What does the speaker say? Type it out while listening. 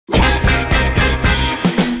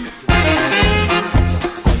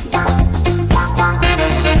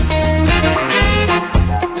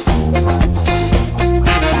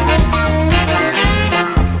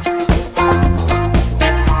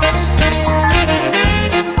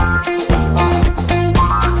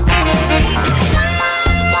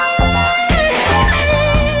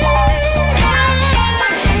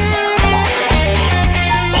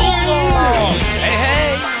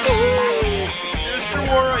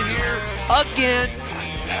again.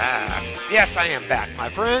 I'm back. Yes, I am back, my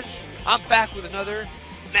friends. I'm back with another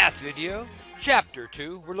math video. Chapter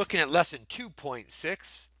 2. We're looking at lesson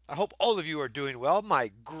 2.6. I hope all of you are doing well,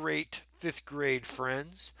 my great 5th grade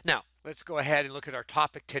friends. Now, let's go ahead and look at our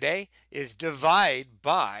topic today is divide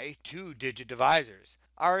by 2-digit divisors.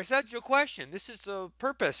 Our essential question, this is the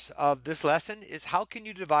purpose of this lesson, is how can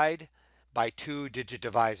you divide by 2-digit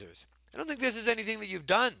divisors? I don't think this is anything that you've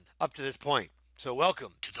done up to this point. So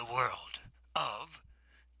welcome to the world of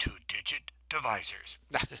 2-digit divisors.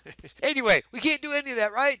 Anyway, we can't do any of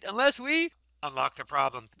that, right? Unless we unlock the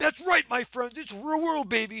problem. That's right, my friends. It's real world,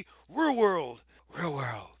 baby. Real world. Real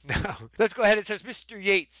world. Now, let's go ahead. It says Mr.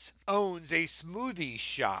 Yates owns a smoothie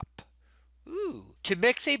shop. Ooh. To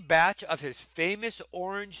mix a batch of his famous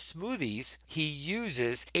orange smoothies, he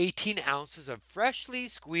uses 18 ounces of freshly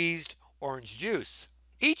squeezed orange juice.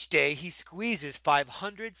 Each day he squeezes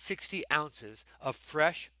 560 ounces of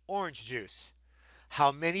fresh orange juice.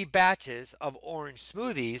 How many batches of orange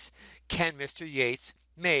smoothies can Mr. Yates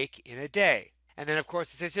make in a day? And then of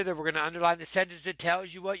course it says here that we're going to underline the sentence that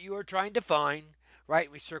tells you what you are trying to find,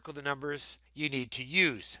 right? We circle the numbers you need to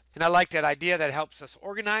use. And I like that idea, that helps us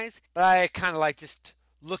organize, but I kind of like just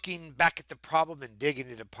looking back at the problem and digging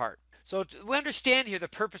it apart. So we understand here the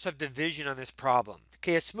purpose of division on this problem.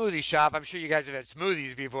 Okay, a smoothie shop. I'm sure you guys have had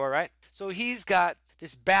smoothies before, right? So he's got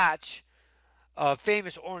this batch of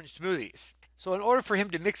famous orange smoothies. So in order for him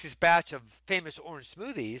to mix this batch of famous orange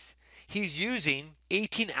smoothies, he's using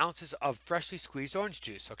 18 ounces of freshly squeezed orange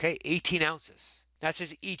juice. Okay, 18 ounces. Now it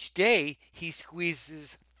says each day he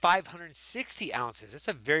squeezes 560 ounces. That's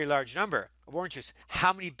a very large number of orange juice.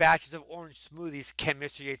 How many batches of orange smoothies can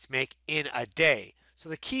Mr. Yates make in a day? So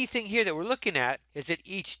the key thing here that we're looking at is that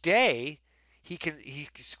each day he can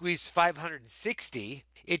squeeze 560.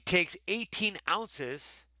 It takes 18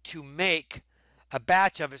 ounces to make a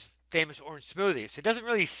batch of his famous orange smoothies. It doesn't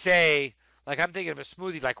really say, like I'm thinking of a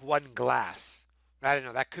smoothie like one glass. I don't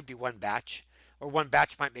know, that could be one batch, or one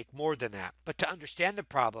batch might make more than that. But to understand the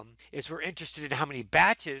problem is we're interested in how many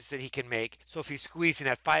batches that he can make. So if he's squeezing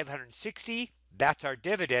at 560, that's our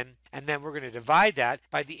dividend, and then we're going to divide that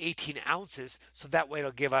by the 18 ounces, so that way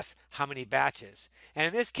it'll give us how many batches. And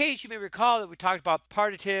in this case, you may recall that we talked about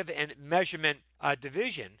partitive and measurement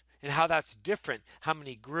division and how that's different, how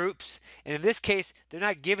many groups. And in this case, they're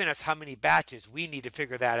not giving us how many batches. We need to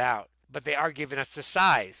figure that out. But they are giving us the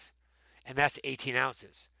size, and that's 18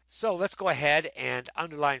 ounces. So let's go ahead and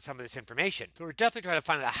underline some of this information. So we're definitely trying to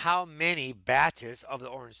find out how many batches of the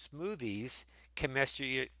orange smoothies can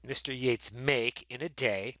Mr. Yates make in a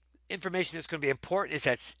day. Information that's going to be important is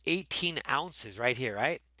that's 18 ounces right here,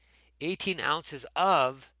 right? 18 ounces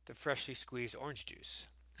of the freshly squeezed orange juice.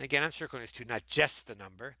 Again, I'm circling this too, not just the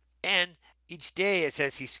number. And each day it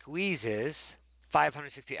says he squeezes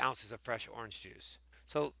 560 ounces of fresh orange juice.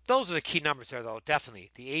 So those are the key numbers there, though,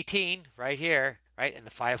 definitely. The 18 right here, right, and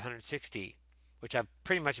the 560, which I've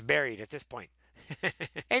pretty much buried at this point.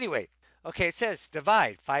 Anyway. Okay, it says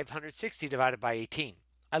divide 560 divided by 18.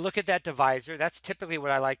 I look at that divisor. That's typically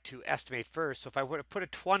what I like to estimate first. So if I were to put a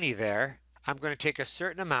 20 there, I'm going to take a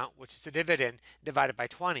certain amount, which is the dividend, divided by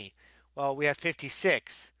 20. Well, we have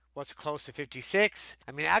 56. What's close to 56?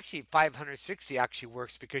 I mean, actually, 560 actually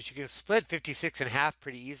works because you can split 56 in half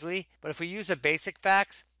pretty easily. But if we use the basic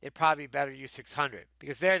facts, it'd probably be better to use 600.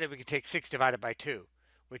 Because then we can take 6 divided by 2,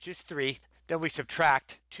 which is 3. Then we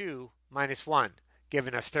subtract 2 minus 1.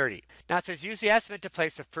 Giving us 30. Now it says use the estimate to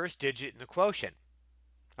place the first digit in the quotient.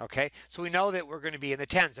 Okay, so we know that we're going to be in the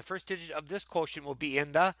tens. The first digit of this quotient will be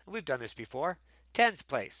in the, we've done this before, tens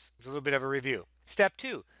place. There's a little bit of a review. Step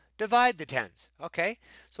 2, divide the tens. Okay,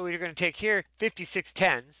 so we're going to take here 56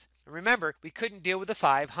 tens. And remember, we couldn't deal with the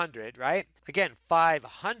 500, right? Again,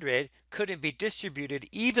 500 couldn't be distributed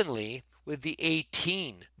evenly with the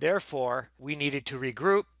 18. Therefore, we needed to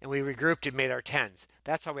regroup, and we regrouped and made our tens.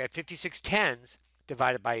 That's how we had 56 tens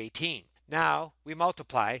divided by 18. Now we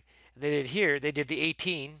multiply, and they did here, they did the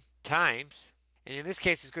 18 times, and in this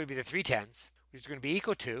case it's going to be the 3 tens, which is going to be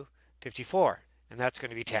equal to 54, and that's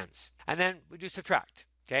going to be tens. And then we do subtract.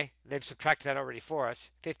 Okay, they've subtracted that already for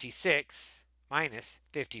us. 56 minus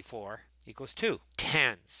 54 equals 2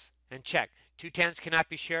 tens. And check, 2 tens cannot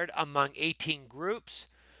be shared among 18 groups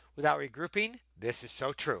without regrouping. This is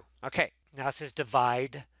so true. Okay, now it says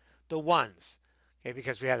divide the ones. Okay,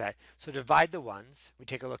 because we have that. So divide the ones. We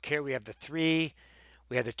take a look here. We have the 3.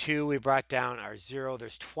 We have the 2. We brought down our 0.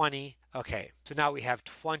 There's 20. Okay, so now we have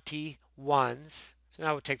 20 ones. So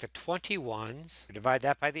now we'll take the 20 ones. We divide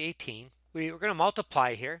that by the 18. We're going to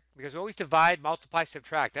multiply here because we always divide, multiply,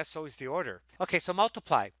 subtract. That's always the order. Okay, so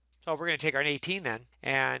multiply. So we're going to take our 18 then,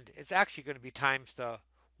 and it's actually going to be times the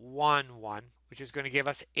 1, which is going to give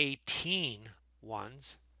us 18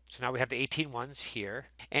 ones. So now we have the 18 ones here.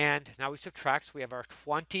 And now we subtract, so we have our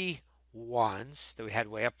 20 ones that we had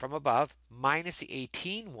way up from above minus the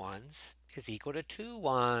 18 ones is equal to 2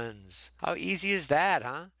 ones. How easy is that,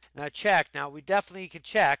 huh? Now check. Now we definitely can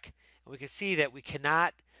check, and we can see that we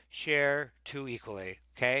cannot share 2 equally.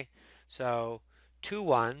 Okay, so 2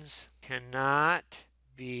 ones cannot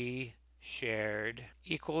be shared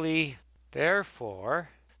equally. Therefore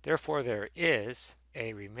there is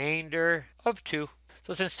a remainder of 2.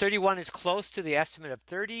 So since 31 is close to the estimate of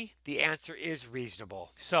 30, the answer is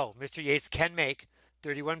reasonable. So Mr. Yates can make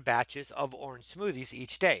 31 batches of orange smoothies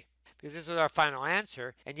each day. Because this was our final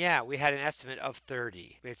answer, and yeah, we had an estimate of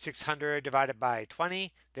 30. We had 600 divided by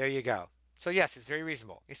 20. There you go. So yes, it's very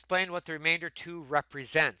reasonable. Explain what the remainder 2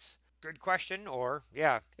 represents. Good question, or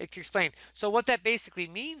yeah, it can explain. So what that basically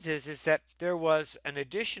means is that there was an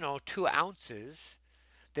additional 2 ounces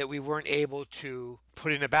that we weren't able to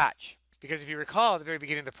put in a batch. Because if you recall at the very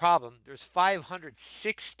beginning of the problem, there's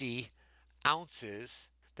 560 ounces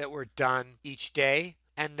that were done each day,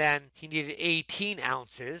 and then he needed 18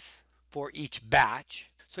 ounces for each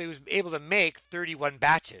batch. So he was able to make 31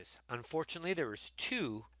 batches. Unfortunately, there was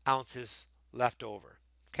 2 ounces left over.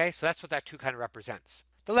 Okay, so that's what that 2 kind of represents.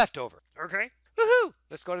 The leftover. Okay, woohoo!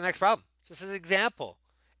 Let's go to the next problem. So this is an example.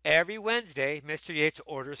 Every Wednesday, Mr. Yates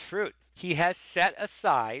orders fruit. He has set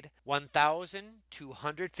aside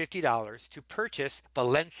 $1,250 to purchase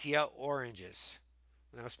Valencia oranges.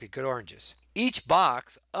 That must be good oranges. Each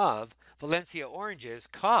box of Valencia oranges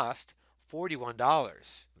cost $41.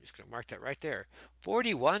 I'm just going to mark that right there.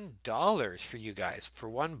 $41 for you guys for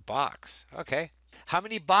 1 box. Okay. How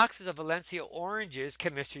many boxes of Valencia oranges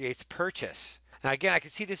can Mr. Yates purchase? Now again, I can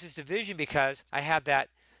see this is division because I have that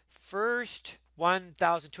first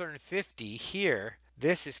 1,250 here.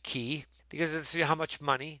 This is key because this is how much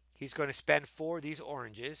money he's going to spend for these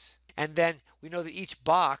oranges. And then we know that each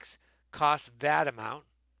box costs that amount,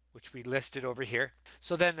 which we listed over here.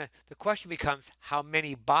 So then the question becomes, how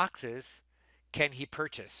many boxes can he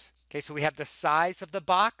purchase? Okay, so we have the size of the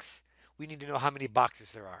box. We need to know how many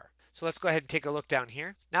boxes there are. So let's go ahead and take a look down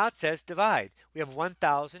here. Now it says divide. We have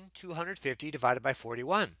 1,250 divided by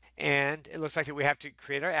 41. And it looks like that we have to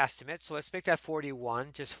create our estimate. So let's make that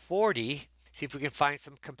 41 just 40. See if we can find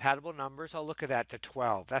some compatible numbers. I'll look at that to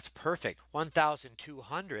 12. That's perfect.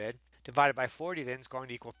 1,200 divided by 40 then is going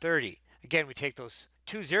to equal 30. Again, we take those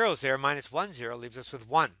 2 zeros there, minus 1 0 leaves us with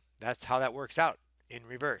 1. That's how that works out in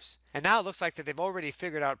reverse. And now it looks like that they've already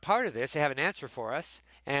figured out part of this. They have an answer for us.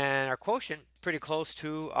 And our quotient pretty close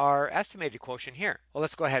to our estimated quotient here. Well,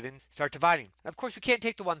 let's go ahead and start dividing. Of course, we can't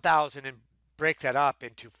take the 1,000 and break that up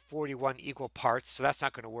into 41 equal parts, so that's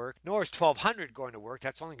not going to work. Nor is 1,200 going to work.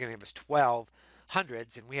 That's only going to give us 12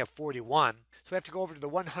 hundreds, and we have 41. So we have to go over to the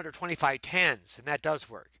 125 tens, and that does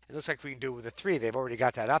work. It looks like we can do it with a 3. They've already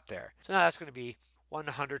got that up there. So now that's going to be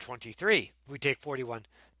 123 if we take 41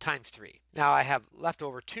 times 3. Now I have left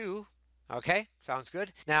over 2. Okay, sounds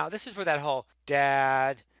good. Now this is where that whole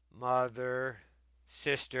dad, mother,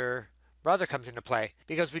 sister, brother comes into play.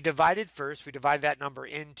 Because we divided first, we divided that number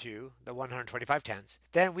into the 125 tens.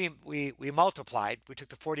 Then we multiplied. We took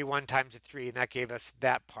the 41 times the 3, and that gave us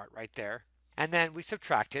that part right there. And then we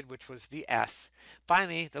subtracted, which was the S.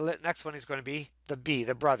 Finally, the next one is going to be the B,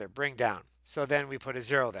 the brother, bring down. So then we put a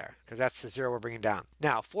 0 there, because that's the 0 we're bringing down.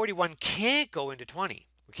 Now, 41 can't go into 20.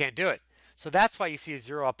 We can't do it. So that's why you see a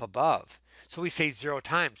 0 up above. So we say 0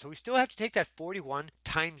 times. So we still have to take that 41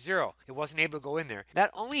 times 0. It wasn't able to go in there. That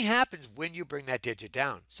only happens when you bring that digit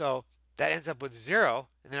down. So that ends up with 0.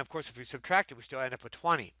 And then, of course, if we subtract it, we still end up with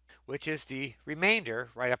 20, which is the remainder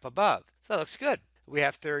right up above. So that looks good. We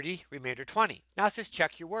have 30, remainder 20. Now it says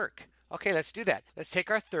check your work. Okay, let's do that. Let's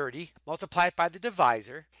take our 30, multiply it by the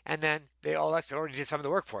divisor, and then they all already did some of the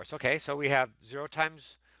work for us. Okay, so we have 0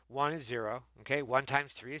 times 1 is 0. Okay, 1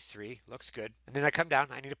 times 3 is 3. Looks good. And then I come down.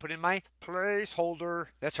 I need to put in my placeholder.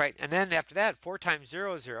 That's right. And then after that, 4 times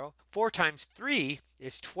 0 is 0. 4 times 3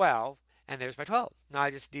 is 12. And there's my 12. Now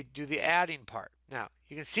I just need to do the adding part. Now,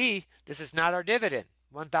 you can see this is not our dividend.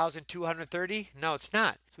 1,230? No, it's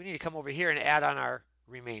not. So we need to come over here and add on our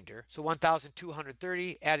remainder. So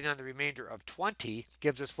 1,230 adding on the remainder of 20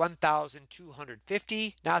 gives us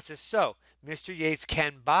 1,250. Now it says, so Mr. Yates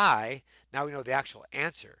can buy, now we know the actual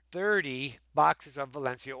answer, 30 boxes of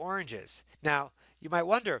Valencia oranges. Now, you might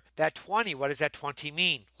wonder, that 20, what does that 20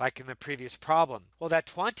 mean? Like in the previous problem. Well, that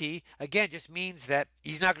 20, again, just means that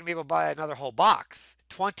he's not going to be able to buy another whole box.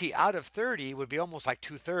 20 out of 30 would be almost like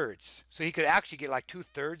 2/3. So he could actually get like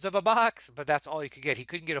 2/3 of a box, but that's all he could get. He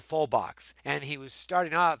couldn't get a full box. And he was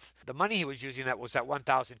starting off, the money he was using that was that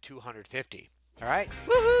 1,250. All right.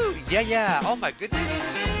 Woohoo! Yeah. Oh my goodness.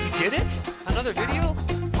 We did it? Another video?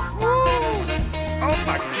 Woo! Oh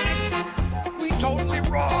my goodness. We totally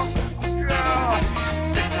rocked. Yeah.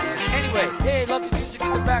 Anyway, hey, love the music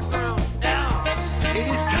in the background. Now, it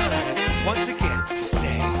is time